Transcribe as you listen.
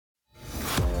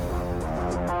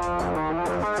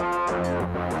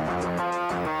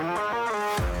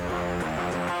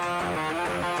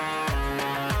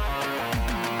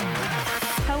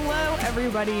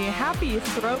everybody. Happy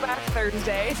Throwback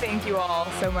Thursday. Thank you all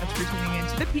so much for tuning in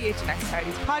to the PHNX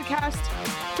Coyotes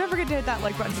podcast. Don't forget to hit that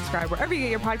like button, subscribe wherever you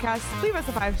get your podcasts. Leave us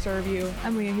a 5-star review.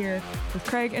 I'm Leah here with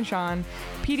Craig and Sean.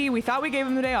 PD, we thought we gave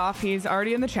him the day off. He's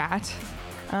already in the chat.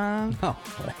 But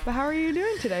how are you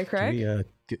doing today, Craig?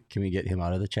 Can we get him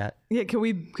out of the chat? Yeah, can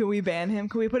we ban him?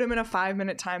 Can we put him in a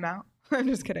 5-minute timeout? I'm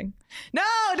just kidding. No,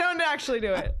 don't actually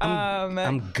do it.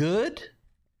 I'm good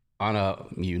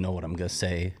on you know what I'm going to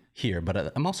say here,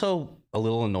 but I'm also a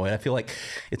little annoyed. I feel like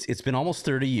it's been almost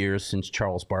 30 years since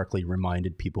Charles Barkley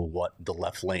reminded people what the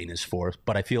left lane is for,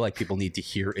 but I feel like people need to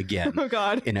hear again. Oh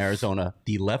God. In Arizona,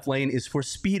 the left lane is for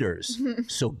speeders.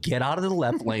 So get out of the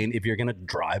left lane if you're going to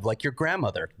drive like your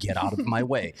grandmother. Get out of my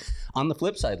way. On the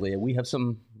flip side, Leah, we have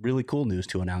some really cool news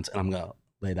to announce, and I'm going to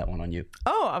lay that one on you.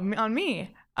 Oh, on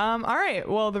me. All right.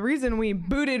 Well, the reason we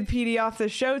booted PD off the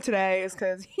show today is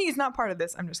because he's not part of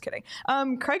this. I'm just kidding.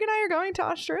 Craig and I are going to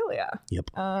Australia. Yep.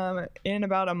 In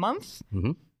about a month.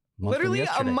 Mm-hmm. Literally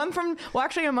a month from. Well,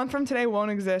 actually, a month from today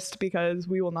won't exist because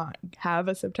we will not have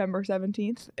a September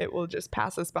 17th. It will just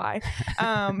pass us by.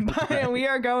 But we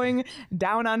are going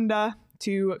down under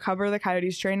to cover the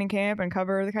Coyotes training camp and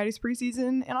cover the Coyotes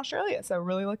preseason in Australia. So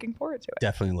really looking forward to it.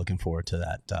 Definitely looking forward to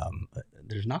that.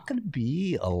 There's not going to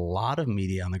be a lot of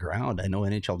media on the ground. I know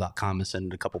NHL.com has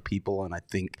sent a couple people, and I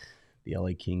think the LA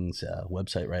Kings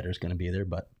website writer is going to be there,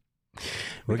 but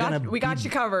we got you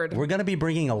covered. We're going to be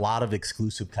bringing a lot of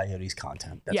exclusive Coyotes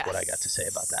content. That's what I got to say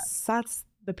about that. That's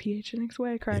the PHNX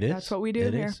way, Craig. That's what we do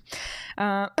here.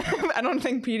 I don't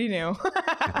think PD knew.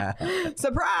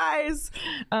 Surprise!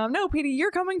 No, PD,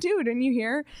 you're coming too, didn't you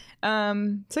hear?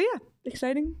 So yeah,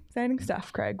 exciting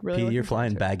stuff, Craig. Really, PD, you're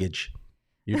flying baggage.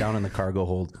 You're down in the cargo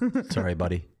hold. Sorry,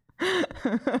 buddy.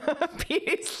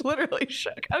 PD's literally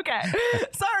shook. Okay.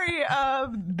 Sorry.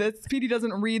 This PD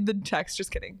doesn't read the text. Just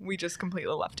kidding. We just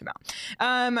completely left him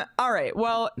out. All right.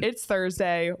 Well, it's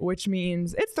Thursday, which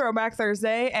means it's Throwback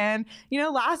Thursday. And,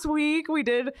 last week we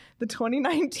did the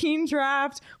 2019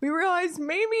 draft. We realized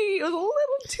maybe it was a little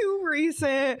too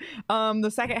recent.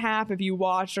 The second half, if you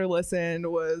watched or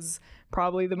listened, was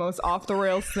probably the most off the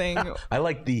rails thing. I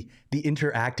like the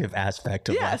interactive aspect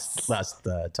of last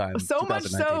time. So much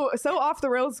so off the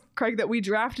rails, Craig, that we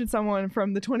drafted someone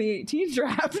from the 2018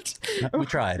 draft. We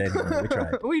tried. Anyway, we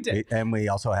tried. We did. And we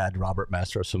also had Robert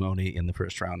Mastro Simone in the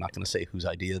first round. Not going to say whose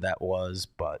idea that was,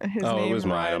 but his name it was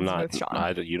mine. I'm not.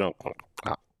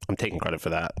 I'm taking credit for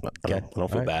that. I don't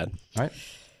feel bad. All right.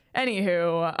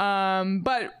 Anywho,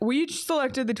 but we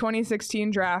selected the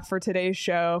 2016 draft for today's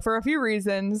show for a few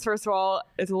reasons. First of all,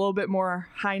 it's a little bit more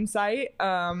hindsight.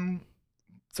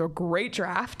 It's a great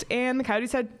draft, and the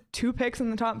Coyotes had 2 picks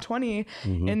in the top 20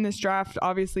 in this draft.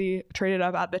 Obviously, traded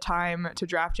up at the time to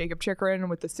draft Jacob Chychrun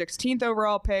with the 16th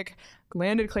overall pick.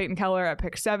 Landed Clayton Keller at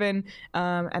pick 7,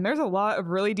 and there's a lot of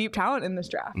really deep talent in this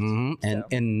draft.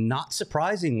 And not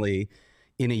surprisingly,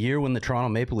 in a year when the Toronto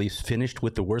Maple Leafs finished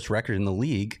with the worst record in the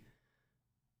league,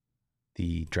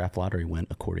 the draft lottery went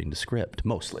according to script,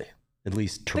 mostly. At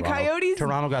least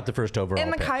Toronto got the first overall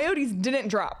and the pick. Coyotes didn't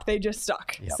drop. They just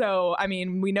stuck. Yep. So, I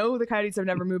mean, we know the Coyotes have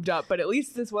never moved up, but at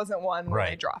least this wasn't one where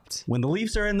they dropped. When the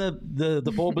Leafs are in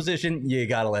the pole position, you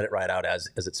got to let it ride out as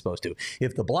it's supposed to.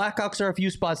 If the Blackhawks are a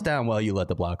few spots down, well, you let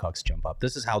the Blackhawks jump up.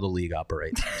 This is how the league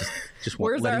operates. Just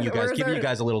giving you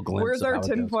guys a little glimpse. Where's our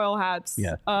tinfoil hats?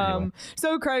 Yeah. Anyway.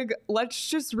 So, Craig, let's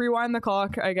just rewind the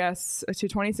clock, I guess, to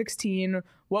 2016.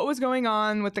 What was going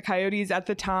on with the Coyotes at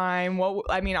the time?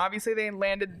 Obviously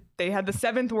they had the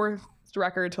 7th worst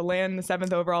record to land the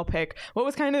 7th overall pick. What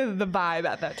was kind of the vibe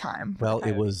at that time? Well,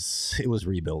 it was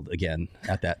rebuild again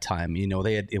at that time.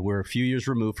 They were a few years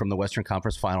removed from the Western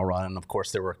Conference final run, and of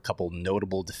course there were a couple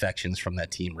notable defections from that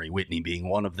team, Ray Whitney being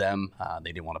one of them.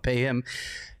 They didn't want to pay him.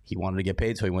 He wanted to get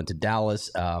paid, so he went to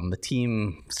Dallas. The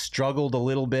team struggled a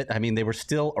little bit. I mean, they were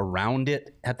still around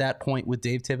it at that point with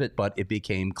Dave Tippett, but it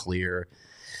became clear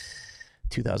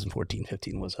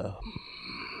 2014-15 was a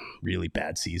really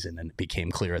bad season, and it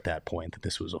became clear at that point that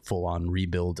this was a full-on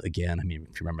rebuild again. I mean,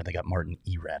 if you remember, they got Martin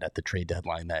Erat at the trade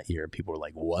deadline that year. People were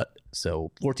like, what?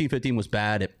 So 14-15 was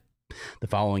bad. The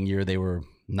following year, they were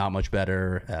not much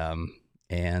better,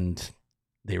 and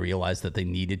they realized that they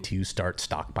needed to start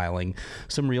stockpiling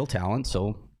some real talent,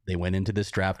 so they went into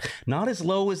this draft not as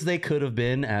low as they could have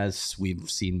been, as we've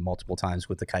seen multiple times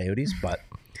with the Coyotes, but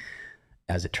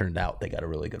as it turned out, they got a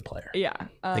really good player. Yeah.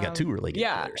 They got 2 really good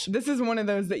players. This is one of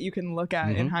those that you can look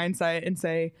at in hindsight and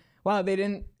say, wow, they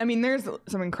didn't. I mean, there's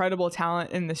some incredible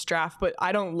talent in this draft, but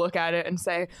I don't look at it and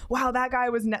say, wow, that guy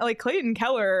was like Clayton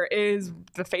Keller is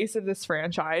the face of this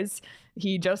franchise.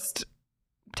 He just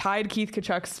tied Keith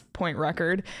Kachuk's point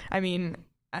record. I mean,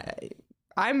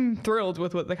 I I'm thrilled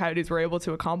with what the Coyotes were able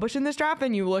to accomplish in this draft.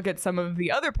 And you look at some of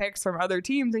the other picks from other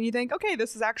teams and you think, okay,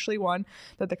 this is actually one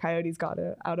that the Coyotes got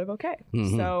out of okay.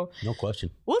 So no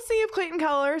question. We'll see if Clayton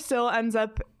Keller still ends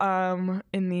up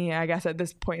in the, I guess at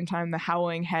this point in time, the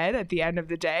howling head at the end of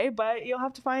the day, but you'll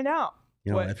have to find out.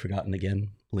 You know what I've forgotten again,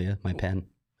 Leah? My pen.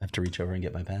 I have to reach over and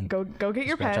get my pen. Go get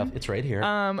your pen. Off. It's right here.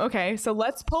 Okay, so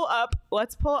let's pull up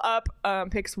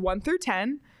picks 1 through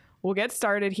 10. We'll get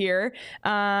started here.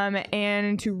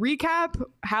 And to recap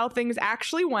how things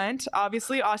actually went,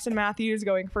 obviously Austin Matthews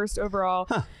going first overall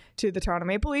to the Toronto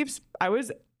Maple Leafs. I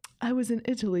was in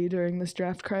Italy during this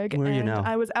draft, Craig. Where are you now?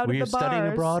 I was out Were at you the bars.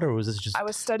 studying abroad, or was this just I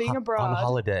was studying abroad. on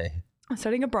holiday?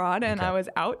 Studying abroad, and I was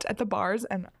out at the bars,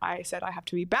 and I said I have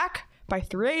to be back by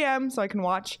 3 a.m. so I can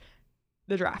watch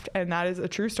the draft. And that is a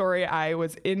true story. I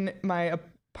was in my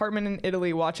apartment in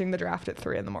Italy watching the draft at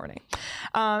 3 a.m.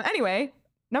 Anyway,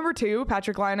 number 2,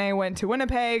 Patrick Laine went to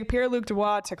Winnipeg. Pierre-Luc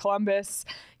Dubois to Columbus.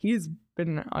 He's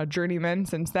been a journeyman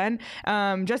since then.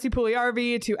 Jesse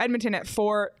Puljujarvi to Edmonton at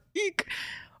 4. Eek.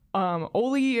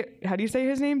 Oli, how do you say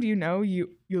his name? Do you know?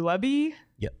 Ulevi?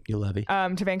 Yep,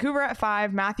 Ulevi. To Vancouver at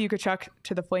 5. Matthew Tkachuk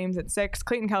to the Flames at 6.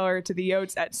 Clayton Keller to the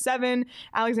Yotes at 7.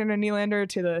 Alexander Nylander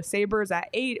to the Sabres at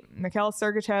 8. Mikhail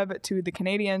Sergachev to the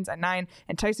Canadiens at 9.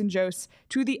 And Tyson Jost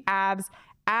to the Avs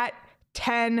at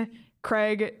 10.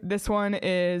 Craig, this one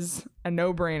is a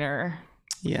no-brainer.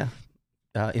 Yeah.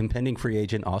 Impending free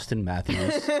agent Austin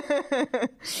Matthews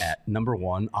at number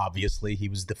 1. Obviously, he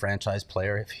was the franchise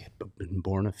player. If he had been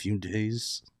born a few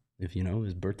days, if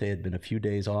his birthday had been a few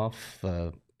days off,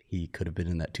 he could have been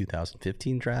in that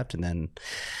 2015 draft. And then,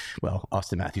 well,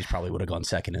 Austin Matthews probably would have gone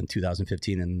second in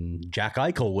 2015, and Jack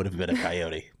Eichel would have been a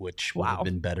Coyote, which would have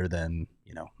been better than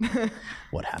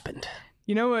what happened.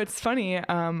 You know what's funny?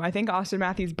 I think Austin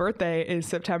Matthews' birthday is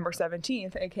September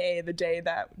 17th, aka the day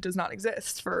that does not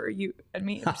exist for you and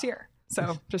me this year.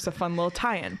 So just a fun little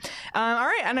tie-in. All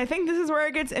right, and I think this is where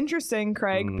it gets interesting,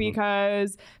 Craig,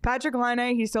 because Patrick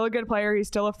Laine, he's still a good player. He's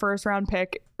still a first-round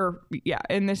pick,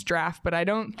 in this draft, but I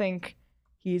don't think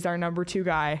he's our number 2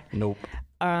 guy. Nope.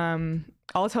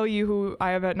 I'll tell you who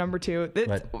I have at number 2.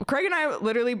 Craig and I,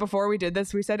 literally before we did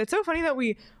this, we said it's so funny that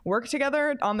we work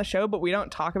together on the show, but we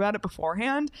don't talk about it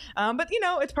beforehand. But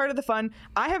it's part of the fun.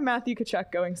 I have Matthew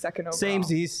Tkachuk going second overall.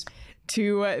 Samesies.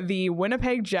 To the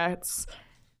Winnipeg Jets.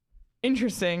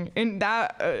 Interesting.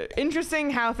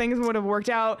 Interesting how things would have worked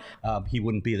out. He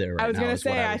wouldn't be there right now. I was going to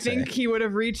say, I think he would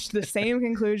have reached the same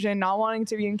conclusion, not wanting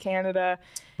to be in Canada.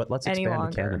 But let's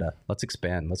expand to Canada. Let's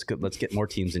expand. Let's get more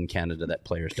teams in Canada that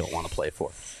players don't want to play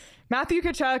for. Matthew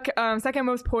Tkachuk, second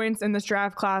most points in this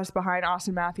draft class behind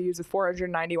Austin Matthews with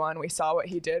 491. We saw what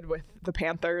he did with the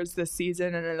Panthers this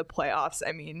season and in the playoffs.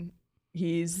 I mean,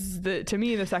 he's to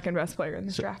me the second best player in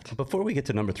this draft. Before we get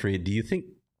to number 3, do you think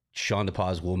Sean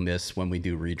DePaz will miss when we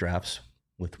do redrafts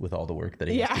with all the work that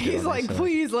he has to do? He's like,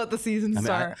 please let the season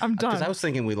start. I'm done. Because I was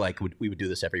thinking we would do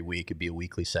this every week. It'd be a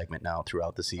weekly segment now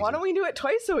throughout the season. Why don't we do it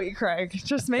twice a week, Craig?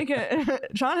 Just make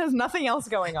it. Sean has nothing else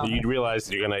going on. You'd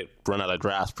realize you're gonna run out of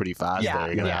drafts pretty fast. Yeah,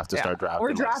 you're gonna have to start drafting.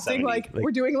 We're drafting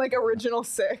we're doing original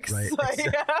 6. Right.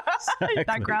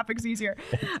 That graphic's easier.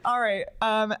 All right,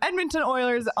 Edmonton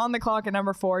Oilers on the clock at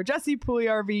number 4. Jesse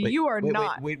Puljujarvi, you are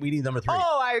not. Wait, we need number 3.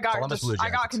 Oh, I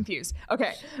got confused.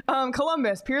 Okay,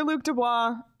 Columbus, Pierre-Luc Dubois.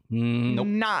 Nope.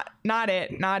 Not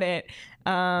it.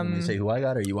 Let me say who I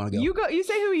got, or you want to go? You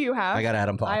say who you have. I got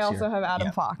Adam Fox. I also have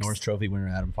Adam Fox. Norris Trophy winner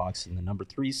Adam Fox in the number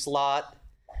 3 slot.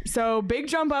 So big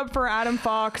jump up for Adam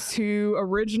Fox, who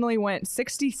originally went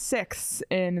 66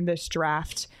 in this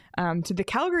draft to the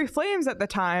Calgary Flames at the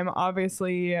time.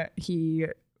 Obviously, he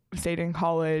stayed in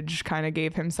college, kind of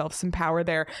gave himself some power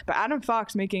there. But Adam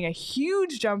Fox making a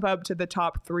huge jump up to the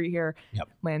top 3 here,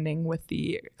 landing with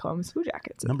the Columbus Blue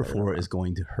Jackets. Number 4 is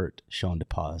going to hurt Sean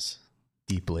DePaz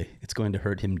deeply. It's going to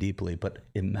hurt him deeply. But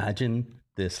imagine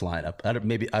this lineup.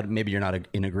 Maybe you're not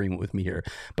in agreement with me here,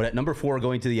 but at number 4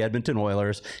 going to the Edmonton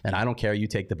Oilers, and I don't care, you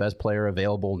take the best player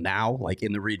available now, like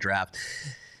in the redraft.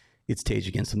 It's Tage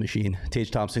against the machine.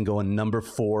 Tage Thompson going number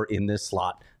 4 in this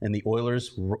slot. And the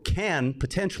Oilers can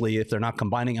potentially, if they're not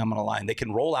combining them on a line, they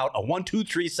can roll out a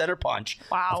 1-2-3 center punch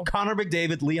of Connor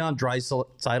McDavid, Leon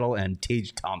Draisaitl, and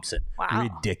Tage Thompson. Wow.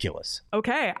 Ridiculous.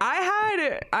 Okay.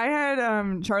 I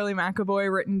had Charlie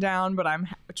McAvoy written down, but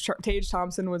Tage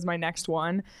Thompson was my next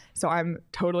one. So I'm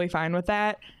totally fine with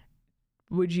that.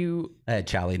 Would you? I had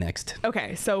Charlie next.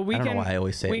 Okay, so we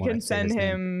can send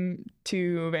him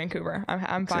to Vancouver.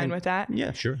 I'm fine with that.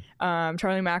 Yeah, sure.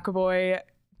 Charlie McAvoy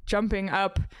jumping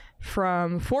up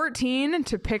from 14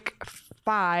 to pick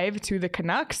 5 to the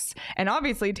Canucks, and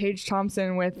obviously Tage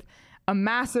Thompson with a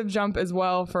massive jump as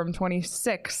well from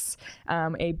 26.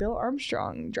 A Bill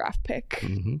Armstrong draft pick,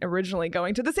 originally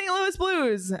going to the St. Louis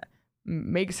Blues,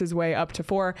 makes his way up to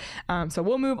 4. So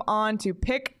we'll move on to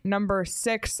pick number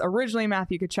 6. Originally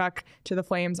Matthew Tkachuk to the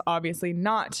Flames, obviously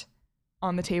not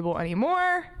on the table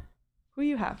anymore. Who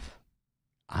you have?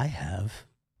 I have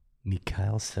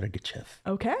Mikhail Sergachev.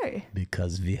 Okay.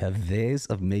 Because we have ways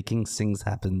of making things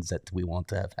happen that we want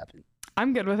to have happen.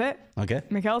 I'm good with it. Okay.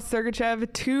 Mikhail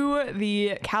Sergachev to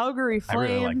the Calgary Flames.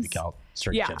 I really like Mikhail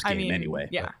Sergachev's game anyway.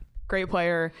 Yeah, but. Great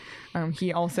player.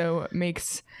 He also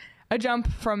makes a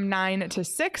jump from 9 to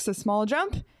 6, a small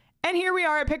jump. And here we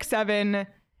are at pick 7.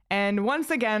 And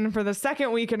once again, for the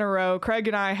second week in a row, Craig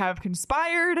and I have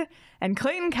conspired, and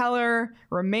Clayton Keller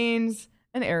remains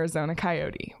an Arizona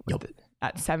Coyote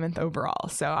at 7th overall.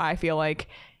 So I feel like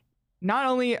not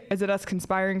only is it us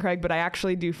conspiring, Craig, but I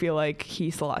actually do feel like he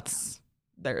slots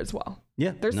there as well.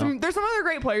 Yeah. There's some other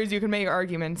great players you can make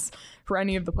arguments for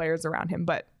any of the players around him,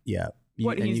 but yeah.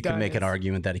 What and he's you can make an is-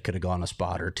 argument that he could have gone a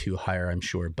spot or 2 higher, I'm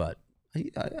sure, but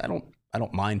I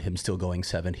don't mind him still going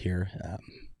 7 here.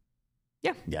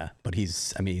 Yeah, but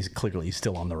he's clearly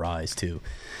still on the rise too,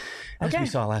 as we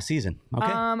saw last season.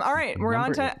 Okay. All right, we're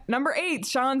on to number 8.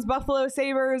 Sean's Buffalo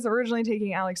Sabres, originally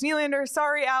taking Alex Nylander.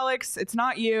 Sorry, Alex, it's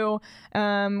not you.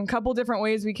 A couple different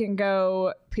ways we can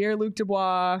go. Pierre-Luc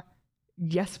Dubois,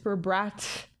 Jesper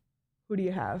Bratt. Who do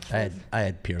you have? I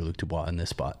had Pierre-Luc Dubois in this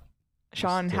spot.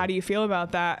 Sean, how do you feel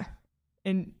about that?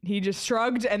 And he just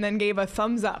shrugged and then gave a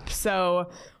thumbs up. So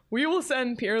we will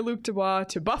send Pierre-Luc Dubois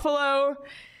to Buffalo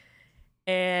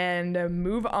and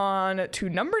move on to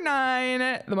number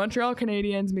 9, the Montreal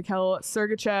Canadiens, Mikhail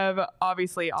Sergachev,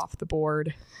 obviously off the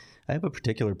board. I have a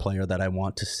particular player that I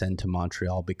want to send to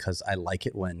Montreal because I like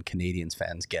it when Canadiens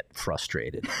fans get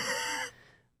frustrated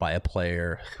by a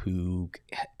player who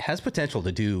has potential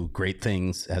to do great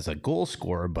things as a goal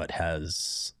scorer, but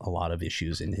has a lot of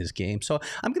issues in his game. So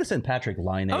I'm going to send Patrick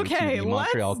Laine to the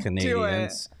Montreal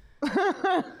Canadiens.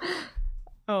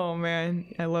 Oh, man.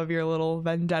 I love your little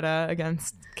vendetta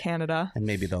against Canada. And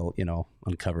maybe they'll,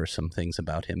 uncover some things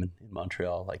about him in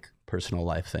Montreal, like personal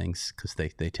life things, because they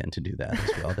tend to do that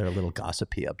as well. They're a little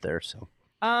gossipy up there, so...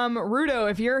 Rudo,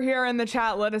 if you're here in the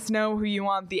chat, let us know who you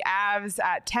want the Avs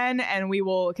at 10, and we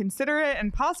will consider it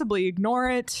and possibly ignore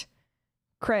it.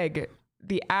 Craig,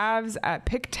 the Avs at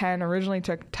pick 10 originally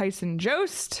took Tyson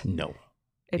Jost. No.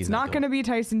 It's not going to be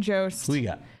Tyson Jost. Who you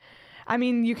got? I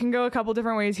mean, you can go a couple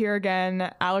different ways here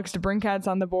again. Alex DeBrincat's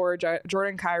on the board,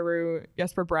 Jordan Kyrou,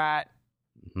 Jesper Bratt.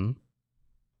 Mm-hmm.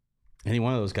 Any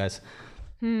one of those guys.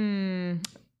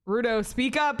 Rudo,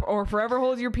 speak up or forever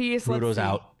hold your peace. Rudo's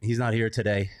out. He's not here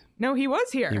today. No, he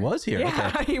was here. He was here?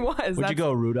 Yeah, okay. He was. Where'd you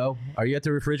go, Rudo? Are you at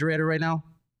the refrigerator right now?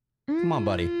 Come on,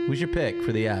 buddy. Who's your pick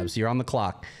for the Avs? You're on the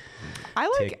clock. I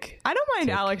don't mind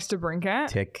tick, Alex DeBrincat.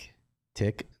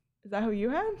 Tick. Is that who you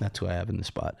had? That's who I have in the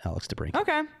spot, Alex DeBrincat.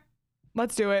 Okay.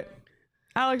 Let's do it.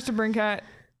 Alex DeBrincat,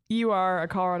 you are a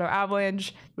Colorado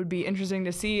Avalanche. Would be interesting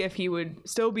to see if he would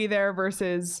still be there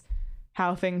versus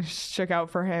how things shook out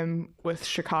for him with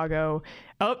Chicago.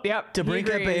 Oh, yep.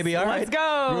 DeBrincat, baby. All right. Let's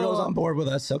go. Rudo's on board with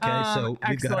us. Okay, so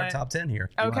we've got our excellent. top 10 here.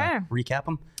 Okay. Recap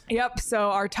them? Yep.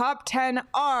 So our top 10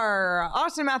 are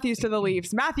Austin Matthews to the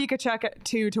Leafs, Matthew Tkachuk at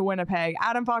 2 to Winnipeg,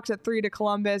 Adam Fox at 3 to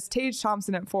Columbus, Tage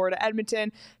Thompson at 4 to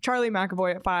Edmonton, Charlie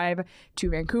McAvoy at 5 to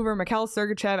Vancouver, Mikhail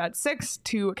Sergachev at 6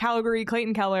 to Calgary,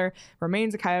 Clayton Keller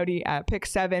remains a Coyote at pick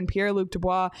 7, Pierre-Luc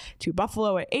Dubois to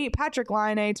Buffalo at 8, Patrick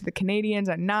Laine to the Canadiens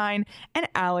at 9, and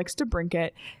Alex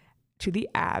DeBrincat to the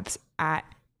Avs at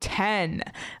 10.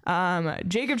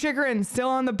 Jacob Chychrun still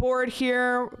on the board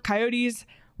here. Coyotes,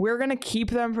 we're going to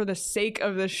keep them for the sake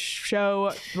of the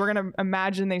show. We're going to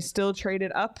imagine they still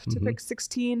traded up to pick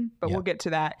 16, but we'll get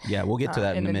to that. Yeah, we'll get to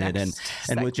that in a minute.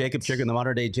 And with Jacob Chychrun, the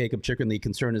modern day Jacob Chychrun, the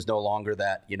concern is no longer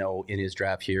that, in his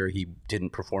draft here, he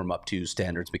didn't perform up to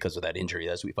standards because of that injury,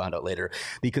 as we found out later.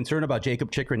 The concern about Jacob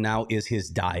Chychrun now is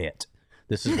his diet.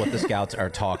 This is what the scouts are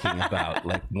talking about,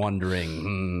 like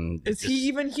wondering, is he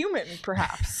even human,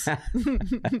 perhaps?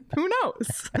 Who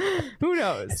knows? Who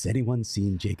knows? Has anyone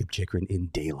seen Jacob Chychrun in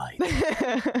daylight?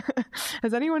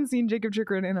 Has anyone seen Jacob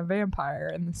Chychrun in a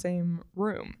vampire in the same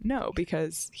room? No,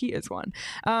 because he is one.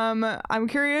 I'm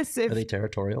curious if... Are they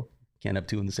territorial? Can't have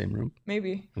two in the same room?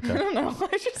 Maybe. Okay. I don't know.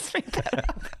 I just made that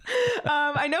up.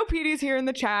 I know Petey's here in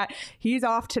the chat. He's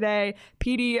off today.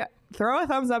 Petey, throw a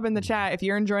thumbs up in the chat if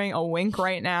you're enjoying a wink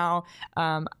right now.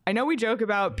 I know we joke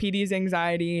about PD's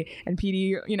anxiety and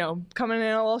PD, coming in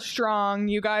a little strong.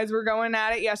 You guys were going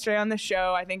at it yesterday on the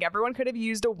show. I think everyone could have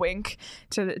used a wink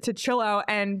to chill out.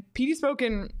 And PD's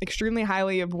spoken extremely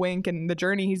highly of wink and the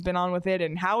journey he's been on with it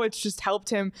and how it's just helped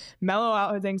him mellow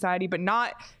out his anxiety, but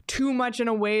not too much in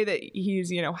a way that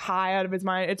he's, high out of his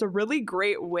mind. It's a really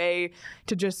great way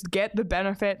to just get the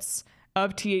benefits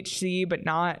of THC, but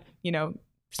not,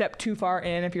 step too far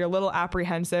in if you're a little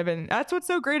apprehensive. And that's what's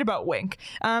so great about Wink.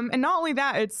 And not only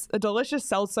that, it's a delicious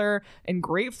seltzer and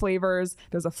great flavors.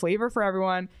 There's a flavor for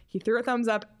everyone. He threw a thumbs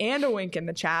up and a wink in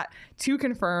the chat to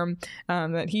confirm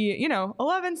that he,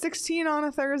 11:16 on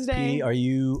a Thursday. P, are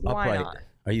you Why upright? not?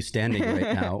 Are you standing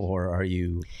right now, or are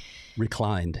you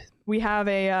reclined? We have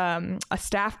a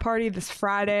staff party this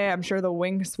Friday. I'm sure the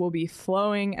winks will be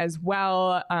flowing as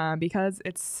well because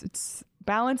it's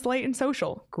balanced, light, and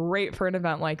social. Great for an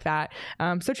event like that.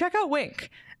 So check out Wink.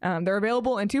 They're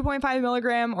available in 2.5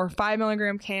 milligram or 5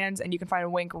 milligram cans, and you can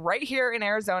find Wink right here in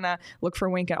Arizona. Look for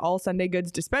Wink at all Sunday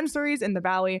Goods dispensaries in the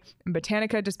Valley and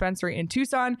Botanica dispensary in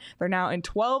Tucson. They're now in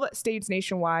 12 states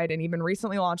nationwide and even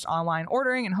recently launched online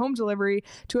ordering and home delivery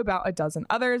to about a dozen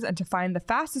others. And to find the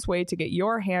fastest way to get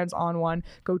your hands on one,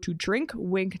 go to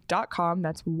drinkwink.com.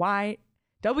 That's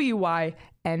WYNK.com.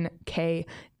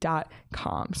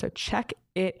 So check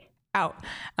it out.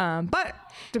 But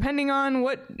depending on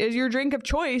what is your drink of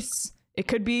choice, it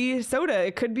could be soda,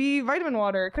 it could be vitamin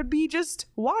water, it could be just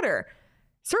water.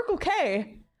 Circle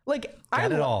K,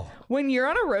 Got it all. When you're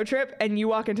on a road trip and you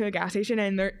walk into a gas station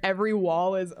and every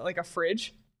wall is like a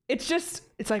fridge, it's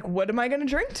like, what am I going to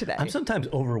drink today? I'm sometimes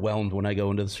overwhelmed when I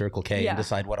go into the Circle K and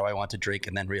decide what do I want to drink,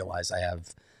 and then realize I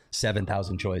have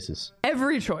 7,000 choices.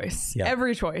 Every choice.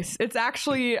 It's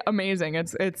actually amazing.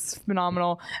 It's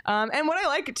phenomenal. And what I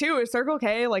like too is Circle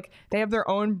K, they have their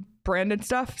own branded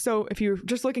stuff. So if you're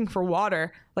just looking for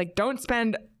water, don't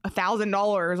spend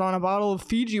 $1,000 on a bottle of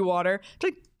Fiji water.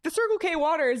 The Circle K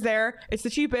water is there. It's the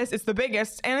cheapest. It's the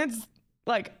biggest, and it's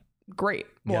great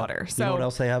water. So you know what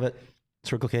else they have at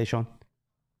Circle K, Sean?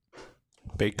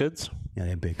 Baked goods? Yeah, they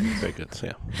have baked goods. Baked goods,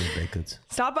 yeah. They have baked goods.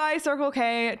 Stop by Circle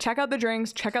K, check out the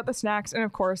drinks, check out the snacks, and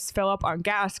of course, fill up on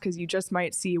gas because you just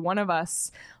might see one of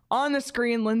us on the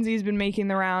screen. Lindsay's been making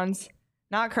the rounds.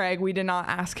 Not Craig. We did not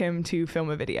ask him to film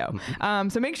a video.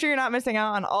 So make sure you're not missing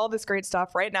out on all this great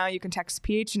stuff. Right now, you can text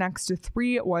PHNX to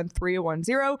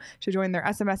 31310 to join their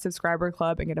SMS subscriber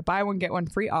club and get a buy one, get one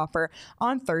free offer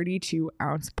on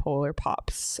 32-ounce Polar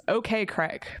Pops. Okay,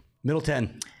 Craig. Middle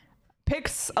 10.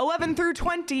 Picks 11 through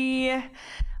 20.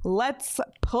 Let's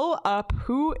pull up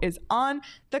who is on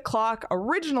the clock.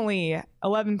 Originally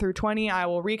 11 through 20. I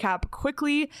will recap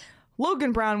quickly.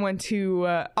 Logan Brown went to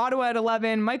Ottawa at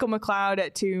 11. Michael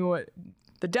McLeod to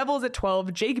the Devils at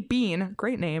 12. Jake Bean,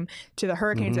 great name, to the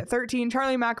Hurricanes at 13.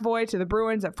 Charlie McAvoy to the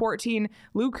Bruins at 14.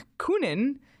 Luke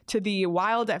Kunin to the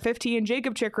Wild at 15.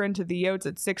 Jacob Chikrin to the Yotes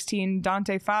at 16.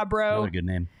 Dante Fabro. Another good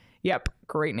name. Yep,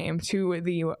 great name. To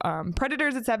the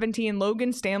Predators at 17.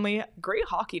 Logan Stanley, great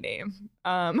hockey name,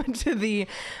 to the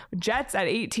Jets at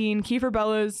 18. Kiefer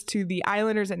Bellows to the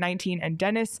Islanders at 19. And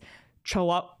Dennis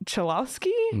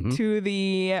Chalowski to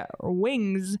the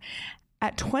Wings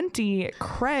at 20.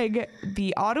 Craig,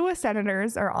 the Ottawa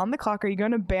Senators are on the clock. Are you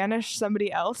going to banish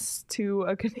somebody else to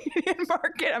a Canadian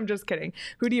market? I'm just kidding.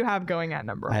 Who do you have going at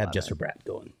number 11? I have Jesper Bratt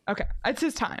going. Okay, it's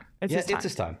his time. It's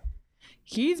his time.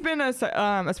 He's been a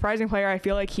surprising player. I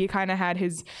feel like he kind of had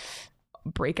his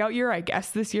breakout year, I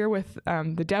guess, this year with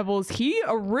the Devils. He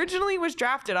originally was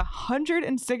drafted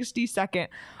 162nd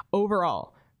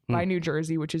overall by New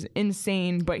Jersey, which is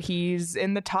insane, but he's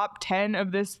in the top 10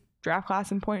 of this draft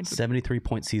class in points.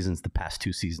 73-point seasons the past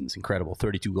 2 seasons. Incredible.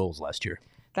 32 goals last year.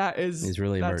 He's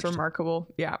really emerged. That's remarkable.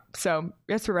 Yeah. So,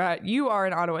 Jesper Bratt, you are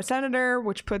an Ottawa Senator,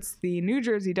 which puts the New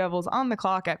Jersey Devils on the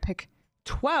clock at pick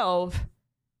 12.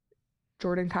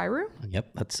 Jordan Kyrou?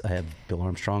 Yep, I have Bill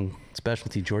Armstrong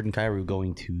specialty. Jordan Kyrou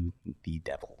going to the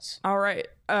Devils. All right.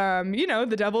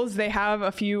 The Devils, they have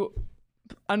a few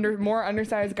more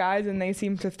undersized guys, and they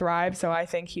seem to thrive. So I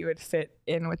think he would fit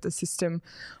in with the system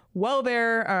well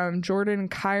there. Jordan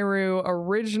Kyrou,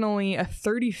 originally a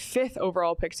 35th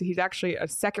overall pick, so he's actually a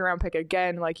second-round pick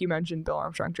again, like you mentioned, Bill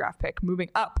Armstrong draft pick,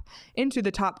 moving up into the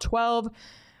top 12,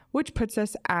 which puts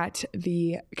us at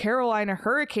the Carolina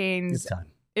Hurricanes.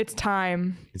 It's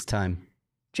time.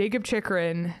 Jacob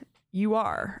Chikrin, you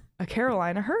are a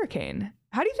Carolina Hurricane.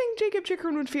 How do you think Jacob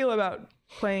Chikrin would feel about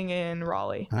playing in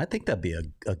Raleigh? I think that'd be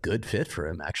a good fit for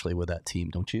him, actually, with that team,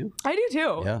 don't you? I do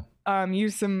too. Yeah.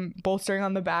 Use some bolstering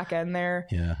on the back end there.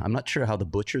 Yeah. I'm not sure how the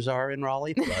Butchers are in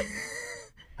Raleigh,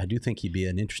 but I do think he'd be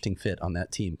an interesting fit on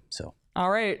that team. So. All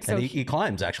right. So and he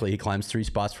climbs, actually. He climbs 3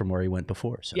 spots from where he went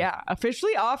before. So. Yeah,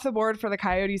 officially off the board for the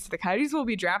Coyotes. The Coyotes will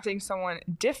be drafting someone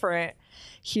different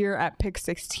here at pick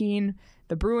 16.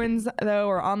 The Bruins, though,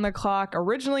 are on the clock,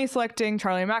 originally selecting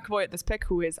Charlie McAvoy at this pick,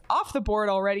 who is off the board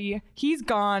already. He's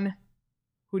gone.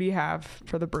 Who do you have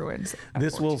for the Bruins?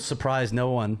 This will surprise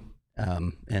no one,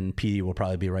 and Petey will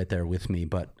probably be right there with me,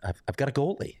 but I've got a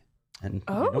goalie. And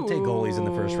you don't take goalies in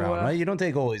the first round, right? You don't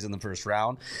take goalies in the first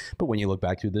round. But when you look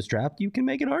back through this draft, you can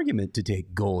make an argument to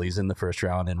take goalies in the first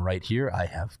round. And right here, I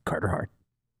have Carter Hart.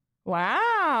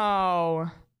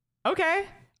 Wow. Okay.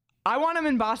 I want him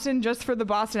in Boston just for the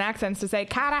Boston accents to say,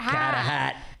 Carter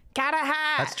Hart. Carter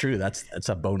Hart. That's true. That's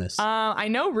a bonus. I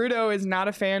know Rudo is not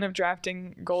a fan of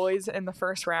drafting goalies in the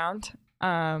first round.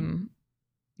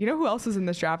 You know who else is in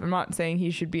this draft? I'm not saying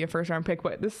he should be a first round pick,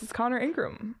 but this is Connor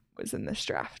Ingram. Was in this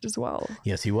draft as well.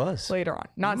 Yes, he was. Later on.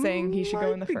 Not saying he should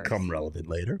go in the first. Might become relevant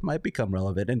later. Might become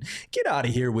relevant. And get out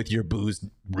of here with your booze,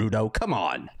 Rudo. Come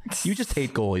on. You just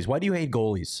hate goalies. Why do you hate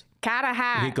goalies? Carter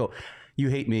Hart. You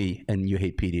hate me and you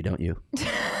hate Petey, don't you?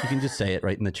 You can just say it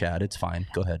right in the chat. It's fine.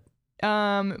 Go ahead.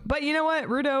 But you know what?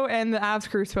 Rudo and the Avs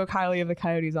crew spoke highly of the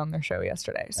Coyotes on their show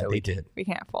yesterday. So they did. We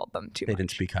can't fault them too much. They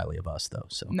didn't speak highly of us, though.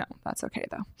 So no, that's okay,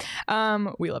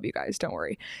 though. We love you guys. Don't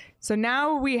worry. So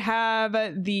now we have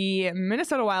the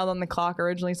Minnesota Wild on the clock,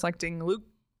 originally selecting Luke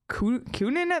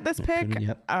Kunin at this pick.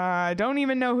 Yep. I don't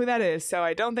even know who that is, so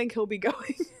I don't think he'll be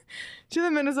going to the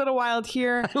Minnesota Wild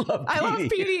here. I love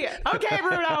Petey. Okay,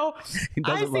 Bruno.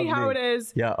 I see how it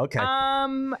is. Yeah, okay.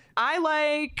 I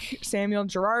like Samuel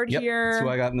Girard here. That's who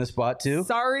I got in this spot too.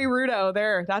 Sorry, Rudo.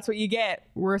 There, that's what you get.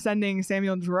 We're sending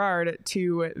Samuel Girard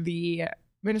to the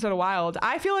Minnesota Wild.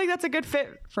 I feel like that's a good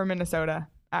fit for Minnesota,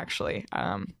 actually.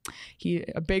 He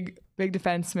a big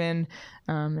defenseman,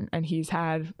 and he's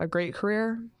had a great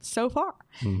career so far.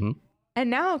 Mm-hmm. And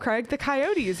now, Craig, the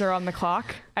Coyotes are on the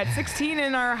clock. At 16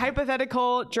 in our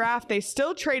hypothetical draft, they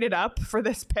still traded up for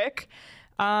this pick.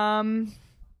 I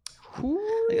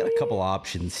got a couple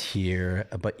options here,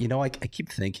 but I keep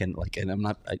thinking and I'm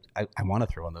not. I want to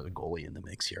throw another goalie in the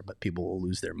mix here, but people will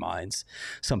lose their minds.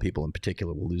 Some people in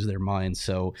particular will lose their minds.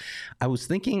 So I was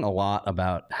thinking a lot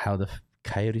about how the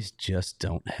Coyotes just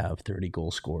don't have 30 goal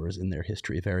scorers in their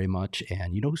history very much.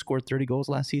 And you know who scored 30 goals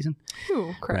last season?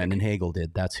 Who? Brandon Hagel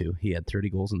did. That's who. He had 30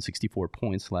 goals and 64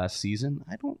 points last season.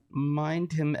 I don't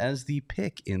mind him as the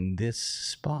pick in this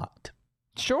spot.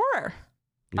 Sure.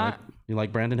 You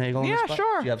like Brandon Hagel? Yeah,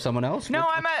 sure. Do you have someone else? No,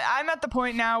 I'm at the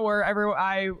point now where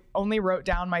I only wrote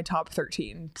down my top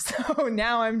 13. So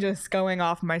now I'm just going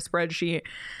off my spreadsheet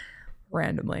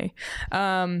randomly.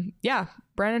 Yeah,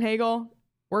 Brandon Hagel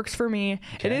works for me.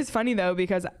 Okay. It is funny though,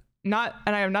 because and I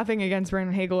have nothing against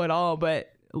Brandon Hagel at all,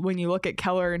 but when you look at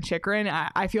Keller and Chychrun,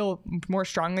 I feel more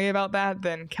strongly about that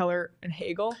than Keller and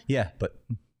Hagel. Yeah, but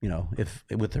if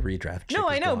with the redraft. No,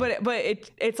 I know, but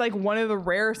it's like one of the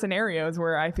rare scenarios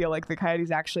where I feel like the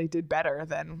Coyotes actually did better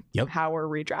than how we're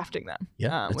redrafting them.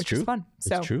 Yeah, which is fun.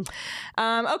 It's true.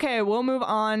 Okay, we'll move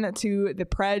on to the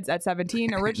Preds at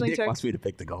 17. Originally Nick wants me to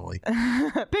pick the goalie.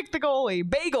 Pick the goalie.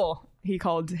 Bagel. He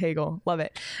called Hagel. Love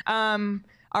it.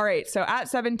 All right, so at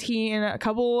 17, a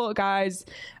couple guys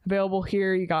available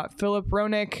here. You got Philip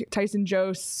Roenick, Tyson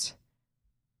Jost.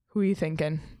 Who are you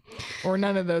thinking? Or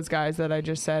none of those guys that I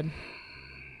just said.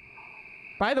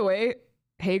 By the way,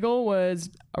 Hagel was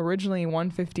originally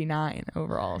 159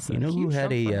 overall. So who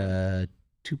had a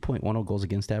 2.10 goals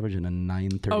against average and a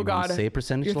 931 save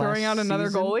percentage last season? You're throwing out another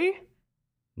goalie?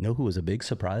 Know who was a big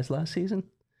surprise last season?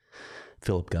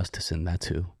 Philip Gustafsson. That's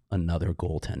who. Another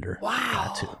goaltender.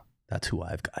 Wow. That's who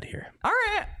I've got here. All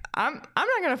right. I'm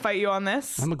not going to fight you on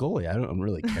this. I'm a goalie. I don't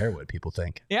really care what people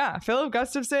think. Yeah. Philip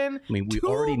Gustafsson. I mean, we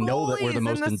already know that we're the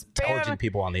most intelligent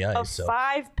people on the ice. So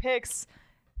 5 picks.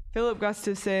 Philip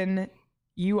Gustafsson,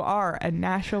 you are a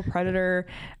Nashville Predator,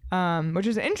 which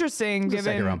is interesting. Given a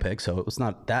second round pick, so it was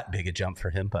not that big a jump for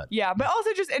him. But yeah, but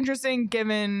also just interesting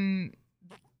given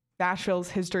Nashville's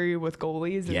history with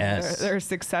goalies and their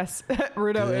success.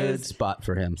 Rudo Good spot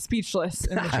for him. Speechless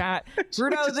in the chat.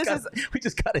 Rudo, we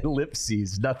just got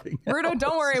ellipses, nothing Rudo, else.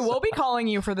 Don't worry. We'll be calling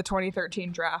you for the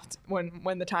 2013 draft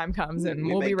when the time comes, and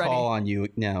we'll be ready. Call on you.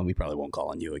 No, we probably won't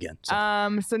call on you again.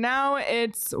 So now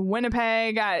it's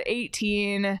Winnipeg at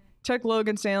 18. Check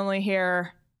Logan Stanley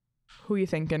here. Who are you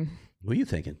thinking?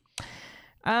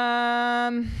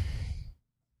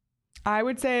 I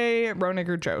would say Roenick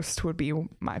or Jost would be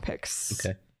my picks.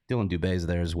 Okay. Dylan Dubé's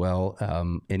there as well.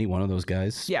 Any one of those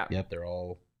guys? Yeah. Yep, they're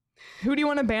all... Who do you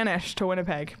want to banish to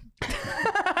Winnipeg?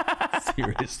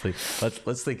 Seriously,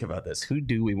 let's think about this. Who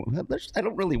do we want? I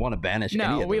don't really want to banish any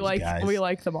No, of we those like guys. we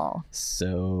like them all.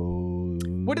 So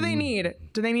What do they need?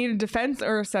 Do they need a defense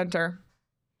or a center?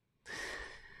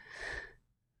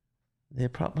 they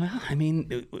probably. I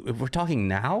mean, if we're talking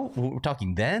now, we're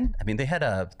talking then. I mean, they had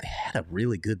a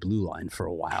really good blue line for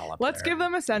a while. Let's give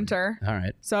them a center. All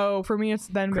right. So for me, it's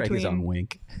then Craig is on between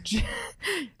wink.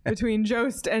 between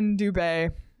Jost and Dubé.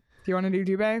 Do you want to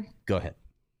do Dubé? Go ahead.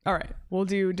 All right, we'll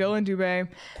do Dylan Dubé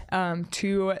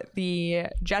to the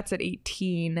Jets at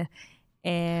 18,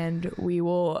 and we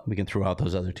can throw out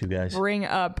those other two guys. Bring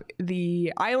up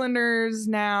the Islanders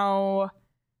now.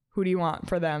 Who do you want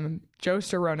for them,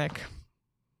 Jost or Roenick?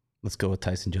 Let's go with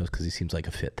Tyson Jost because he seems like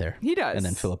a fit there. He does. And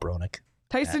then Philip Roenick.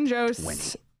 Tyson Jost,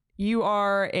 20. You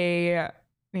are a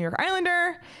New York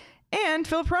Islander, and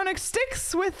Philip Roenick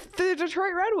sticks with the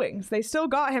Detroit Red Wings. They still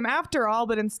got him after all,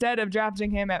 but instead of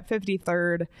drafting him at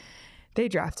 53rd, they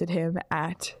drafted him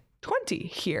at 20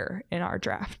 here in our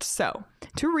draft. So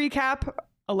to recap,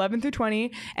 11 through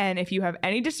 20, and if you have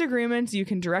any disagreements, you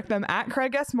can direct them at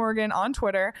Craig S. Morgan on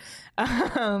Twitter.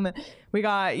 We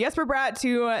got Jesper Bratt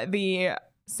to the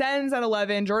Sens at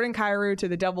 11, Jordan Kyrou to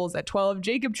the Devils at 12,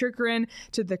 Jacob Chikrin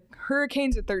to the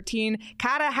Hurricanes at 13,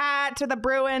 Catahat to the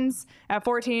Bruins at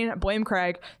 14, blame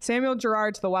Craig, Samuel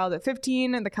Girard to the Wild at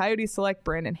 15, and the Coyotes select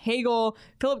Brandon Hagel,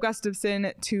 Philip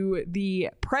Gustafson to the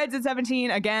Preds at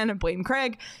 17, again, blame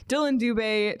Craig, Dylan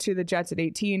Dubé to the Jets at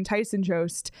 18, Tyson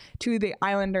Jost to the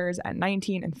Islanders at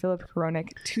 19, and Philip Roenick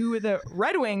to the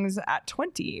Red Wings at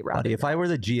 20. Buddy, if I were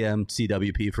the GM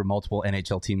CWP for multiple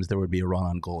NHL teams, there would be a run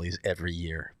on goalies every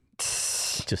year.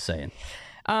 Just saying.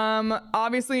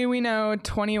 Obviously we know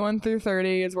 21 through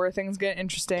 30 is where things get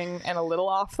interesting and a little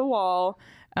off the wall.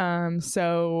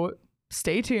 So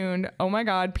stay tuned. Oh my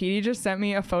God, Petey just sent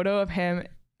me a photo of him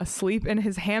asleep in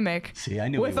his hammock. See, I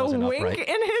knew with he wasn't a wink upright.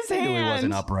 in his hand. I knew he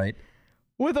wasn't upright.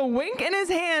 With a wink in his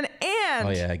hand, and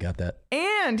oh yeah, I got that.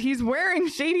 And he's wearing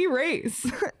Shady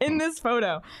Rays in this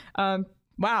photo.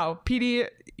 Wow, Petey,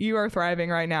 you are thriving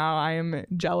right now. I am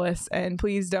jealous, and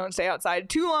please don't stay outside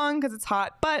too long because it's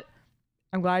hot, but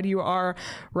I'm glad you are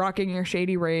rocking your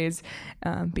Shady Rays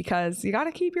because you got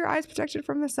to keep your eyes protected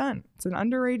from the sun. It's an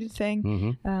underrated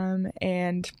thing. Mm-hmm.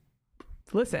 And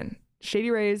listen,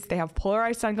 Shady Rays, they have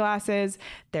polarized sunglasses.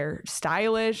 They're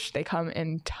stylish. They come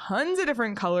in tons of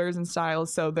different colors and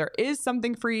styles. So there is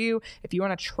something for you. If you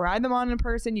want to try them on in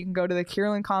person, you can go to the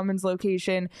Kierland Commons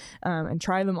location and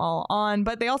try them all on.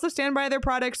 But they also stand by their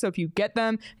products. So if you get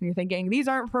them and you're thinking, these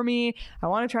aren't for me, I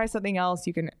want to try something else,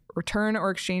 you can return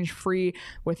or exchange free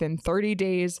within 30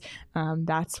 days.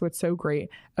 That's what's so great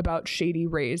about Shady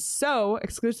Rays. So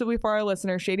exclusively for our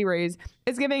listeners, Shady Rays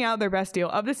is giving out their best deal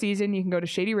of the season. You can go to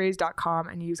shadyrays.com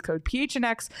and use code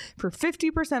PHNX for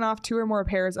 50% off 2 or more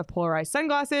pairs of polarized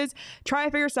sunglasses. Try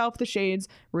for yourself the shades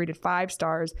rated 5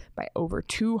 stars by over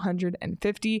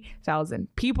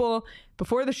 250,000 people.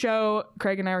 Before the show,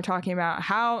 Craig and I were talking about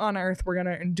how on earth we're going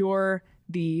to endure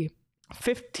the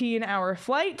 15-hour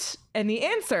flight, and the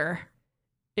answer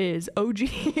is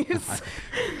OGs.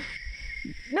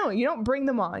 No, you don't bring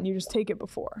them on. You just take it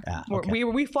before. Okay.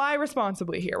 We fly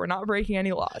responsibly here. We're not breaking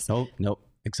any laws. Nope.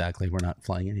 Exactly. We're not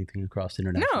flying anything across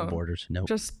international borders. Nope.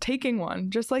 Just taking one.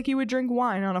 Just like you would drink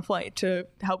wine on a flight to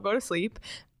help go to sleep.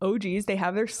 OGs, they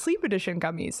have their sleep edition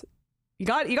gummies. You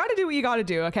got to do what you got to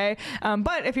do, okay?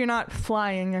 But if you're not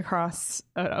flying across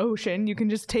an ocean, you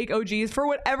can just take OGs for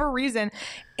whatever reason.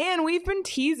 And we've been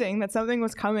teasing that something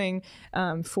was coming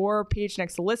for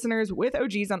PHNX listeners with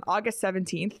OGs on August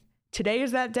 17th. Today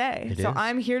is that day. So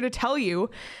I'm here to tell you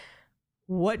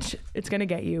what it's going to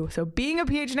get you. So being a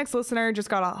PHNX listener just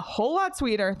got a whole lot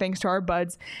sweeter thanks to our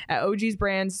buds at OG's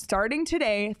Brands. Starting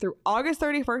today through August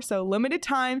 31st, so limited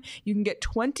time, you can get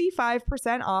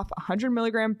 25% off 100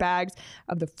 milligram bags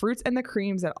of the fruits and the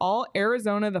creams at all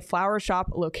Arizona The Flower Shop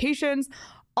locations.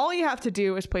 All you have to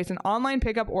do is place an online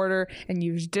pickup order and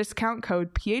use discount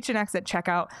code PHNX at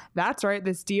checkout. That's right,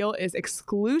 this deal is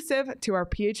exclusive to our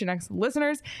PHNX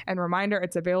listeners. And reminder,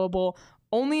 it's available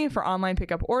only for online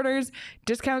pickup orders.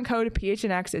 Discount code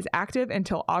PHNX is active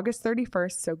until August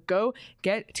 31st, so go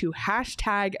get to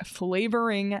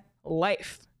 #flavoring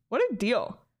life. What a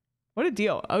deal. What a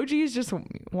deal. OGs just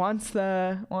wants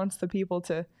the people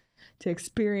to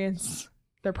experience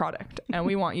their product, and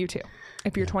we want you to.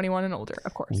 If you're 21 and older,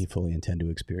 of course. We fully intend to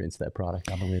experience that product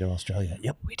on the way to Australia.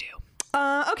 Yep, we do.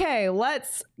 Okay,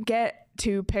 let's get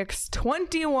to picks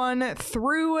 21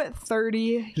 through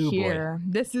 30 here.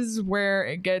 Boy. This is where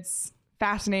it gets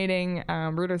fascinating.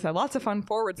 Reuters had lots of fun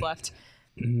forwards left.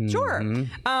 Sure.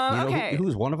 Okay.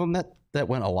 Who's one of them that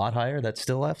went a lot higher that's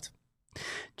still left?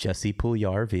 Jesse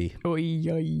Puljujarvi. Oy,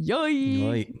 oy, oy.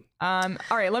 Right.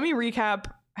 All right, let me recap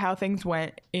how things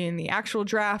went in the actual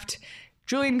draft.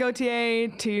 Julien Gauthier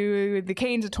to the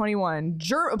Canes at 21.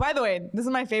 By the way, this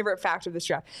is my favorite fact of this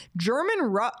draft. German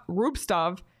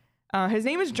Rubstov. His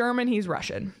name is German. He's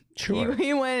Russian. Sure.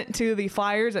 He went to the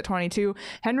Flyers at 22.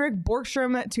 Henrik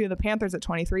Borgstrom to the Panthers at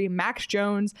 23. Max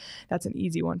Jones, that's an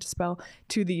easy one to spell,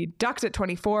 to the Ducks at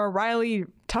 24. Riley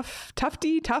Tuff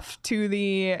to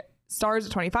the Stars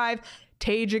at 25.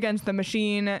 Tage against the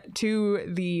Machine to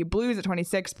the Blues at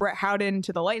 26. Brett Howden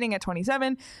to the Lightning at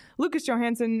 27. Lucas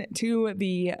Johansson to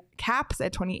the Caps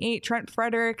at 28. Trent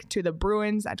Frederick to the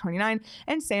Bruins at 29.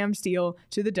 And Sam Steele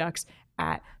to the Ducks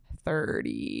at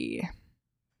 30.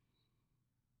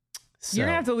 So, You're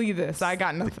going to have to leave this. I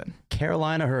got nothing.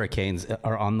 Carolina Hurricanes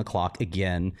are on the clock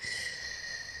again.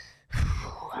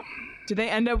 Did they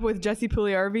end up with Jesse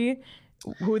Puljujarvi,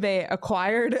 who they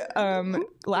acquired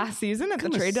last season at the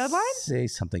trade deadline? Say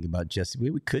something about Jesse.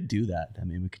 We could do that. I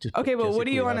mean, we could just. Okay, but what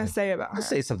do you want to say about him? Let's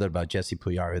say something about Jesse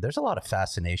Puljujarvi. There's a lot of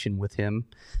fascination with him.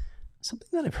 Something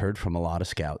that I've heard from a lot of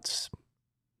scouts.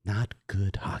 Not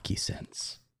good hockey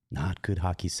sense. Not good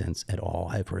hockey sense at all.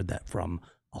 I've heard that from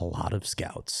a lot of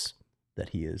scouts, that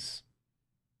he is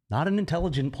not an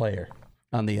intelligent player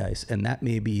on the ice. And that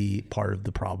may be part of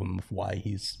the problem of why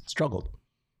he's struggled.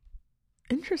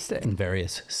 Interesting. In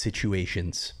various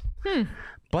situations.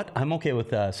 But I'm okay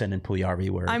with sending Puljujarvi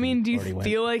where I mean, do you already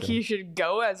feel went, like he should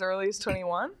go as early as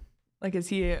 21? Like, is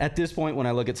he... At this point, when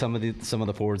I look at some of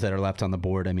the forwards that are left on the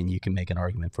board, I mean, you can make an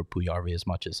argument for Puljujarvi as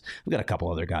much as we've got a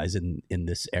couple other guys in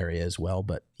this area as well,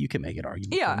 but you can make an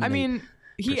argument. Yeah, I mean,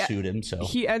 he pursued him, so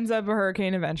he ends up a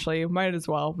Hurricane eventually. Might as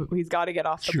well, but he's got to get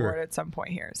off the Sure. board at some point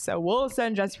here. So we'll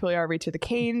send Jesse Puljujarvi to the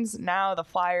Canes. Now the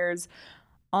Flyers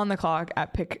on the clock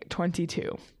at pick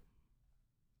 22.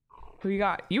 Who you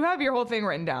got? You have your whole thing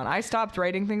written down. I stopped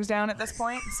writing things down at this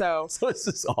point, so this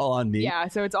is all on me. yeah.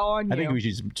 So it's all on you. I think we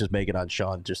should just make it on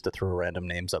Sean just to throw random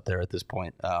names up there at this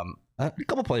point. A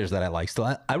couple players that I like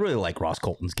still. I really like Ross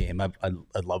Colton's game. I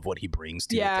love what he brings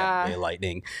to the Tampa Bay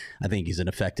Lightning. I think he's an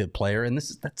effective player, and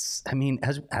I mean,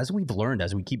 as we've learned,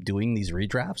 as we keep doing these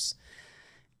redrafts,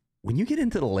 when you get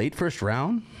into the late first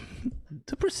round,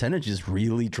 the percentages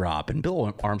really drop. And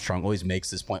Bill Armstrong always makes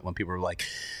this point when people are like,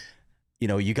 you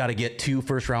know, you got to get 2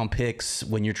 first-round picks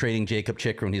when you're trading Jacob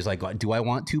Chikrin. He's like, do I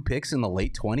want 2 picks in the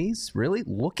late 20s? Really?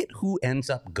 Look at who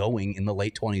ends up going in the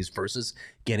late 20s versus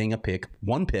getting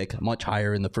one pick much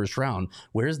higher in the first round.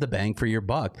 Where's the bang for your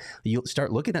buck? You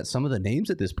start looking at some of the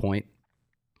names at this point.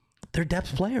 They're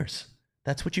depth players.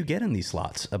 That's what you get in these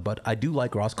slots. But I do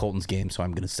like Ross Colton's game, so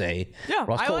I'm going to say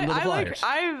Ross Colton to the Flyers.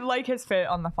 I like his fit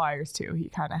on the Flyers, too. He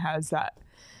kind of has that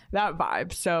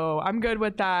vibe. So I'm good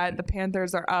with that. The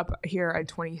Panthers are up here at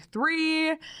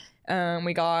 23.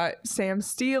 We got Sam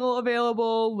Steele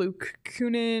available, Luke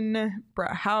Kunin,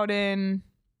 Brett Howden.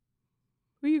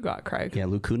 Who you got, Craig? Yeah,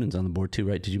 Luke Kunin's on the board too,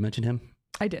 right? Did you mention him?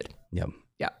 I did. Yep.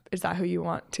 Yeah. Is that who you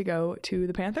want to go to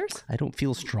the Panthers? I don't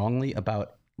feel strongly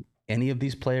about any of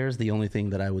these players. The only thing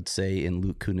that I would say in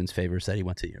Luke Kunin's favor is that he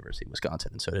went to the University of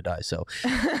Wisconsin, and so did I. So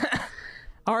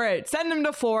all right, send him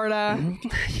to Florida.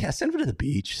 Yeah, send him to the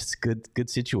beach. It's a good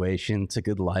situation. It's a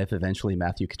good life. Eventually,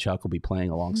 Matthew Tkachuk will be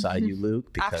playing alongside you,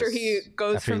 Luke. After he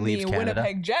goes from the Canada.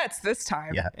 Winnipeg Jets this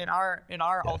time in our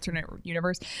alternate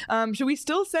universe. Should we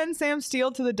still send Sam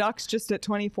Steele to the Ducks just at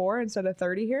 24 instead of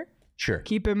 30 here? Sure.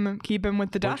 Keep him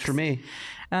with the Ducks. Works for me.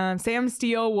 Sam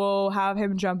Steele will have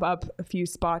him jump up a few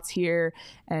spots here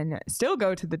and still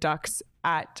go to the Ducks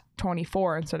at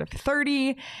 24 instead of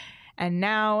 30. And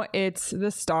now it's the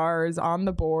Stars on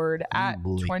the board at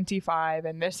 25.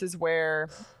 And this is where,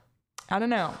 I don't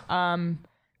know,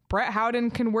 Brett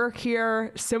Howden can work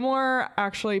here. Similar,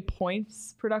 actually,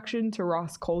 points production to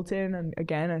Ross Colton. And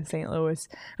again, a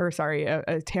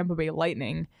Tampa Bay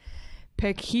Lightning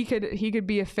pick. He could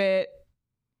be a fit.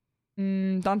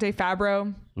 Dante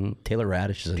Fabro. Taylor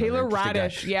Radish is Taylor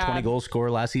Radish, guy. 20 goal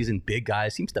scorer last season. Big guy.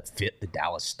 Seems to fit the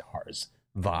Dallas Stars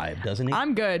vibe, doesn't he?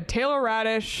 I'm good. Taylor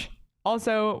Radish.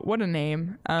 Also, what a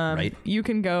name. Right. You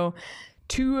can go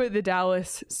to the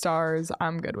Dallas Stars.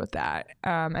 I'm good with that.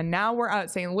 And now we're at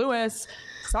St. Louis.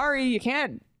 Sorry, you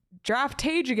can't draft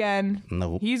Tage again.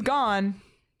 No. He's gone.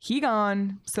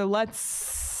 So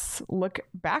let's look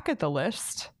back at the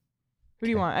list. Who do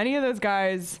you want? Any of those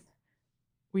guys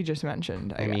we just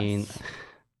mentioned, I guess. mean,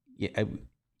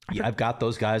 I've got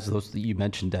those guys. Those that you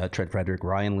mentioned, Trent Frederick,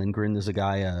 Ryan Lindgren is a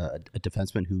guy, a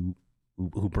defenseman who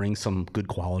brings some good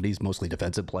qualities, mostly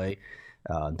defensive play.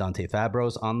 Dante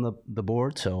Fabro's on the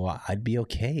board, so I'd be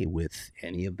okay with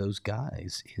any of those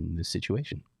guys in this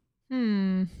situation.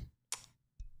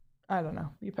 I don't know.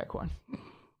 You pick one.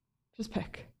 Just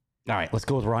pick. All right, let's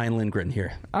go with Ryan Lindgren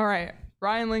here. All right.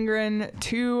 Ryan Lindgren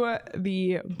to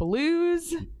the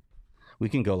Blues. We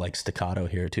can go like staccato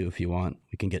here too if you want.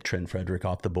 We can get Trent Frederick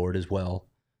off the board as well.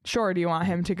 Sure. Do you want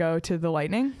him to go to the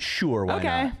Lightning? Sure, why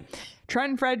not?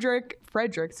 Trent Frederick,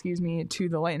 to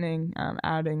the Lightning,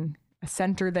 adding a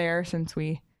center there since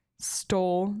we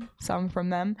stole some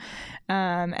from them.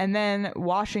 And then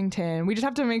Washington, we just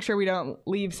have to make sure we don't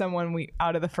leave someone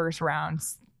out of the first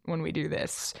rounds when we do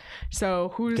this.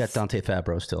 So who's got Dante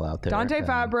Fabro still out there? Dante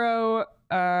Fabro,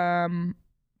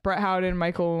 Brett Howden,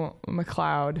 Michael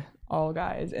McLeod, all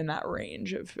guys in that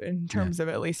range in terms of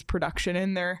at least production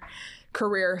in their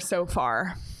career so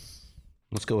far.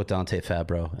 Let's go with Dante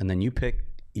Fabro, and then you pick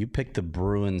the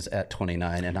Bruins at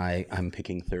 29, and I'm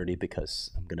picking 30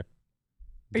 because I'm gonna.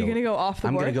 Are you gonna go off the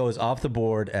board? I'm gonna go as off the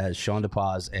board as Sean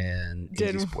DePaz and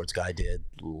Easy Sports Guy did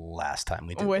last time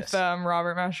we did with this.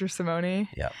 Robert Mastrosimone.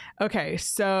 Yeah. Okay,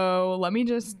 so let me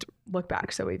just look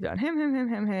back. So we've done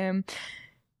him.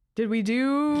 Did we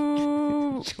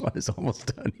do? Sean is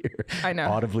almost done here. I know.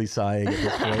 Audibly sighing at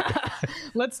this point.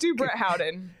 Let's do Brett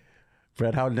Howden.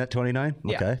 Brett Howden at 29.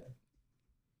 Yeah. Okay.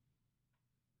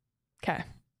 Okay.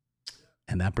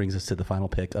 And that brings us to the final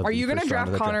pick of. Are you going to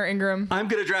draft Connor Ingram? I'm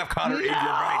going to draft Connor Ingram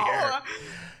right here.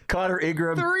 Connor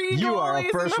Ingram, you are a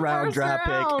first round draft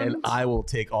pick, and I will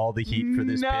take all the heat for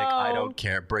this pick. I don't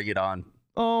care. Bring it on.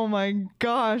 Oh my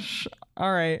gosh.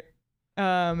 All right.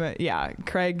 Yeah,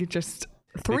 Craig just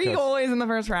 3 goalies in the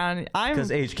first round.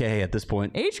 Because HK at this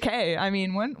point. HK. I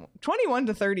mean, 21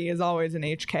 to 30 is always an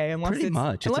HK. Pretty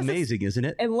much. It's amazing, isn't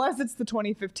it? Unless it's the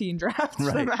 2015 draft.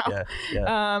 Right. Somehow.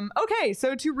 Yeah. Okay,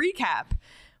 so to recap,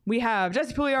 we have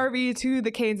Jesse Puljujarvi to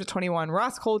the Canes at 21,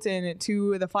 Ross Colton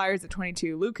to the Flyers at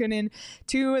 22, Luke Kunin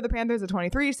to the Panthers at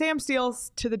 23, Sam Steele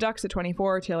to the Ducks at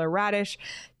 24, Taylor Radish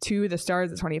to the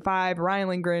Stars at 25, Ryan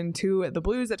Lindgren to the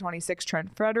Blues at 26,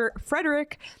 Trent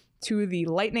Frederick to the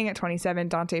Lightning at 27,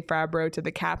 Dante Fabro to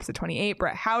the Caps at 28,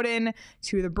 Brett Howden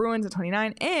to the Bruins at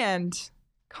 29, and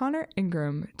Connor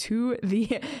Ingram to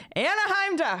the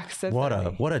Anaheim Ducks at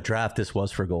 30. What a draft this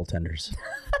was for goaltenders.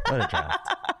 What a draft.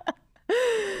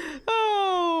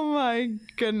 Oh my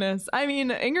goodness. I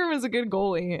mean, Ingram is a good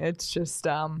goalie. It's just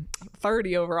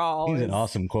 30 overall. He's an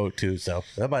awesome quote too, so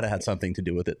that might have had something to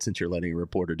do with it since you're letting a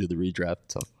reporter do the redraft.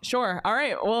 So sure. All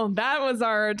right. Well, that was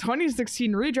our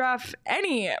 2016 redraft.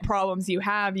 Any problems you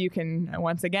have, you can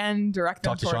once again direct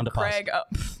them toward Craig.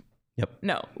 Yep.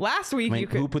 No. Last week you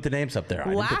could. Who put the names up there?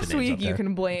 Last week you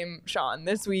can blame Sean.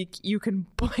 This week you can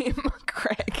blame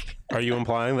Craig. Are you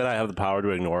implying that I have the power to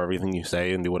ignore everything you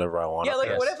say and do whatever I want? Yeah,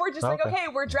 like what if we're just like, okay,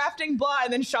 we're drafting blah,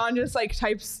 and then Sean just like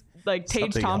types like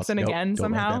Tage Thompson again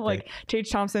somehow. Like Tage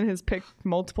Thompson has picked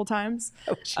multiple times.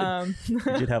 You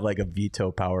should have like a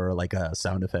veto power, like a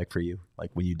sound effect for you,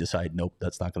 like when you decide, nope,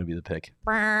 that's not going to be the pick.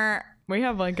 We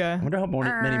have like a. I wonder how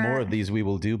many more of these we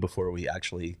will do before we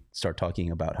actually start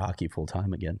talking about hockey full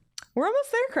time again. We're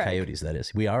almost there, Craig. Coyotes, that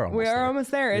is. We are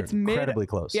almost there. It's incredibly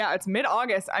close. Yeah, it's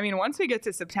mid-August. I mean, once we get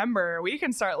to September, we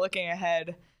can start looking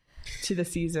ahead to the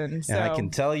season. So. And I can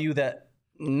tell you that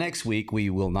next week we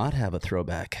will not have a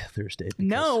throwback Thursday.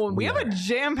 No, we have a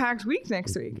jam-packed week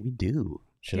next week. We do.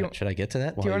 Should I get to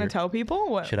that? Do you want to tell people?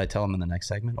 What? Should I tell them in the next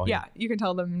segment? Yeah, you can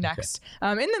tell them next.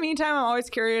 Okay. In the meantime, I'm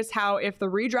always curious how, if the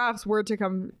redrafts were to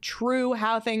come true,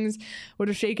 how things would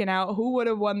have shaken out. Who would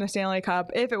have won the Stanley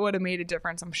Cup? If it would have made a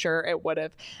difference, I'm sure it would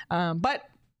have. But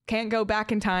can't go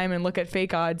back in time and look at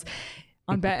fake odds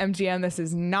on BetMGM. This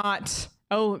is not.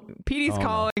 Oh, Petey's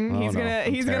calling. No.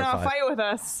 He's gonna fight with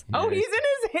us. He's in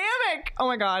his hammock. Oh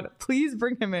my God! Please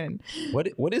bring him in.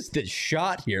 What is this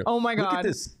shot here? Oh my God!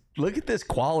 Look at this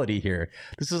quality here.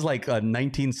 This is like a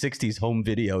 1960s home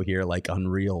video here, like on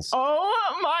Reels.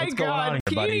 Oh my What's God, going on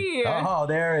here, buddy? Oh,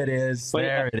 there it is.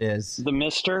 It is. The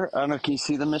mister. I don't know. Can you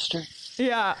see the mister?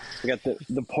 Yeah. We got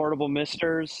the portable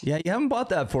misters. Yeah, you haven't bought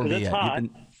that for me yet. Hot.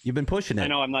 You've been pushing it. I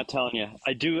know. I'm not telling you.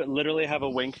 I do literally have a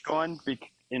wink going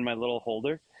in my little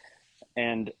holder.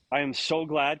 And I am so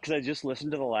glad because I just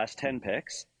listened to the last 10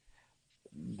 picks.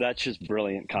 That's just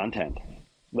brilliant content.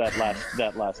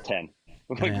 That last 10.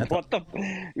 Like, what the?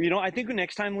 I think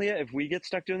next time, Leah, if we get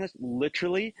stuck doing this,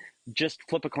 literally just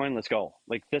flip a coin. Let's go.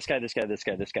 Like this guy,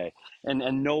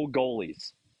 and no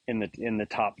goalies in the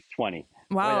top 20.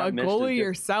 Wow, a goalie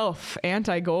yourself,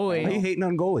 anti-goalie. Why are you hating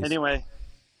on goalies? Anyway,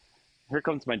 here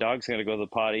comes my dog's gonna go to the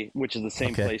potty, which is the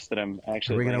same place that I'm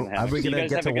actually. Are we gonna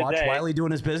get to watch Wiley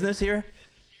doing his business here?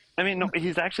 I mean, no,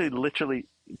 he's actually literally.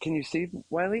 Can you see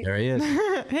Wiley? There he is.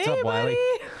 Hey, what's up, Wiley?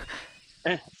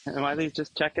 And Wiley's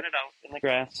just checking it out in the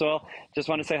grass. So just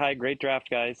want to say hi. Great draft,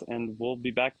 guys. And we'll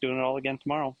be back doing it all again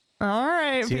tomorrow. All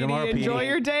right, See you tomorrow, PD. Enjoy PD.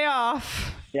 your day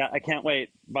off. Yeah, I can't wait.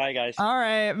 Bye, guys. All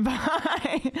right,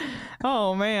 bye.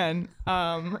 Oh man,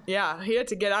 yeah, he had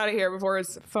to get out of here before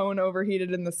his phone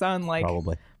overheated in the sun, like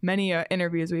Probably. many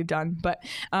interviews we've done. But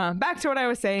back to what I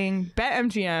was saying,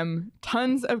 BetMGM,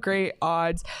 tons of great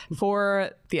odds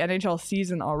for the NHL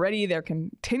season already. They're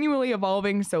continually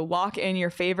evolving, so lock in your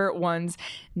favorite ones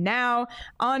now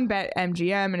on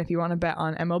BetMGM. And if you want to bet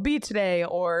on MLB today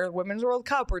or Women's World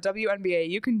Cup or WNBA,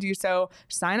 you can do so.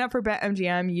 Sign up for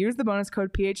BetMGM. Use the bonus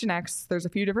code PHNX. There's a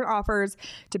few different offers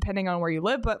depending on where you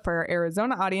live, but for our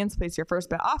Arizona audience, place your first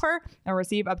bet offer and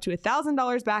receive up to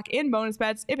 $1,000 back in bonus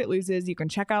bets. If it loses, you can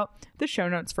check out the show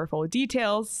notes for full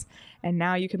details. And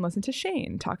now you can listen to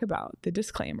Shane talk about the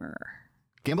disclaimer.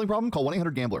 Gambling problem? Call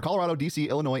 1-800-GAMBLER. Colorado, D.C.,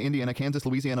 Illinois, Indiana, Kansas,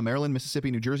 Louisiana, Maryland,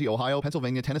 Mississippi, New Jersey, Ohio,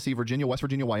 Pennsylvania, Tennessee, Virginia, West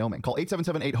Virginia, Wyoming. Call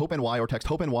 877-8-HOPE-NY or text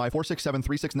HOPE-NY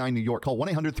 467-369 New York. Call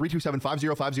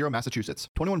 1-800-327-5050 Massachusetts.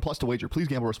 21 plus to wager. Please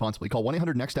gamble responsibly. Call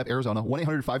 1-800-NEXT-STEP Arizona.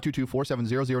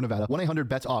 1-800-522-4700 Nevada.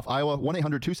 1-800-BETS-OFF Iowa.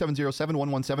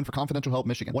 1-800-270-7117 for confidential help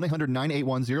Michigan.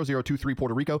 1-800-981-0023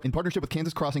 Puerto Rico. In partnership with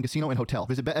Kansas Crossing Casino and Hotel.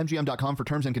 Visit BetMGM.com for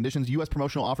terms and conditions. U.S.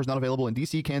 promotional offers not available in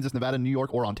D.C., Kansas, Nevada, New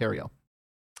York, or Ontario.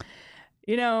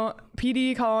 You know,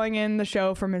 PD calling in the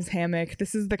show from his hammock.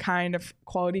 This is the kind of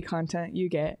quality content you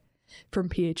get from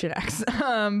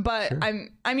PHNX. But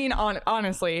sure.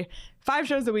 Honestly, 5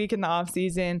 shows a week in the off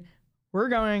season. We're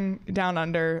going down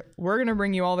under. We're going to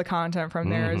bring you all the content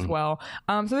from there as well.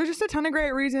 So there's just a ton of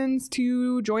great reasons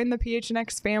to join the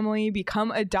PHNX family, become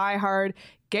a diehard,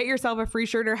 get yourself a free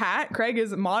shirt or hat. Craig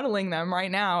is modeling them right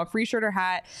now. A free shirt or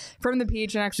hat from the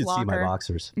PHNX Should locker. see my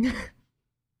boxers.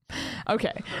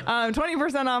 Okay.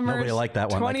 20% off merch. Nobody liked that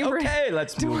one. Like, okay,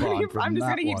 let's move on from I'm just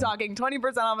going to keep one. talking.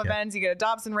 20% off events. You get a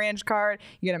Dobson Ranch card.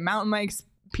 You get a Mountain Mike's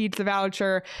pizza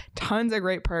voucher. Tons of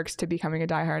great perks to becoming a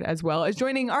diehard, as well as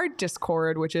joining our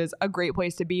Discord, which is a great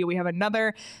place to be. We have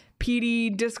another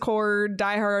PD Discord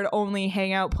diehard only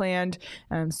hangout planned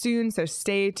soon, so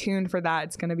stay tuned for that.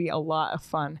 It's going to be a lot of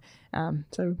fun.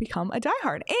 So become a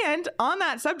diehard. And on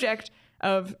that subject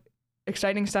of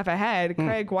exciting stuff ahead,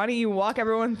 Craig, why don't you walk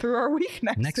everyone through our week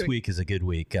next week is a good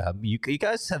week. You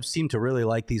guys have seemed to really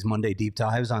like these Monday deep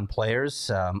dives on players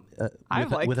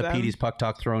with a PD's Puck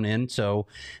Talk thrown in. So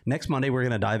next Monday, we're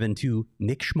going to dive into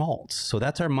Nick Schmaltz. So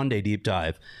that's our Monday deep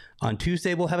dive. On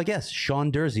Tuesday, we'll have a guest.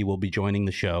 Sean Dursey will be joining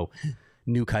the show,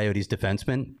 new Coyotes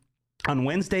defenseman. On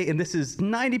Wednesday, and this is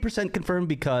 90% confirmed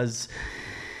because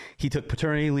he took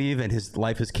paternity leave and his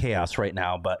life is chaos right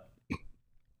now, but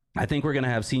I think we're going to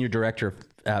have senior director,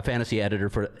 fantasy editor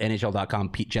for NHL.com,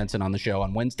 Pete Jensen, on the show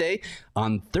on Wednesday.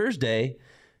 On Thursday,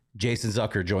 Jason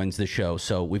Zucker joins the show.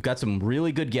 So we've got some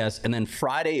really good guests. And then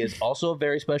Friday is also a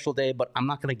very special day, but I'm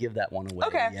not going to give that one away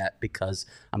yet because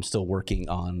I'm still working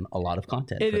on a lot of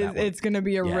content. It's going to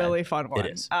be a really fun one.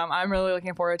 It is. I'm really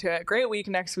looking forward to it. Great week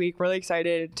next week. Really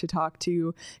excited to talk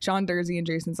to Sean Dursey and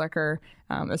Jason Zucker,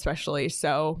 especially.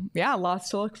 So yeah, lots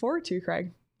to look forward to,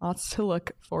 Craig. Lots to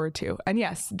look forward to. And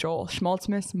yes, Joel,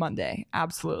 Schmaltzmas Monday.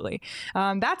 Absolutely.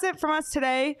 That's it from us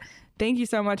today. Thank you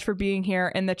so much for being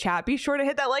here in the chat. Be sure to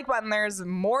hit that like button. There's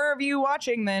more of you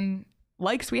watching than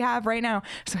likes we have right now.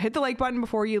 So hit the like button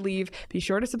before you leave. Be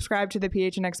sure to subscribe to the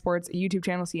PHNX Sports YouTube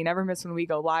channel so you never miss when we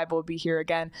go live. We'll be here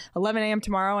again 11 a.m.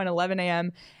 tomorrow and 11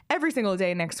 a.m. every single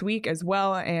day next week as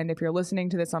well. And if you're listening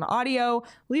to this on audio,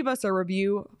 leave us a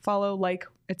review, follow, like,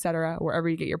 etc. wherever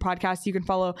you get your podcasts. You can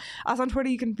follow us on Twitter.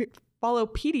 You can follow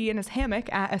PD in his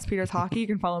hammock at S. Peters Hockey. You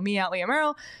can follow me at Leah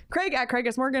Merrill, Craig at Craig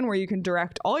S. Morgan, where you can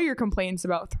direct all your complaints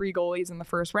about 3 goalies in the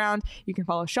first round. You can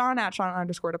follow Sean at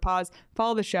Sean_DePaz.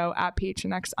 Follow the show at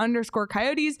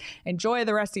PHNX_Coyotes. Enjoy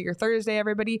the rest of your Thursday,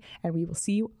 everybody, and we will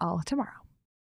see you all tomorrow.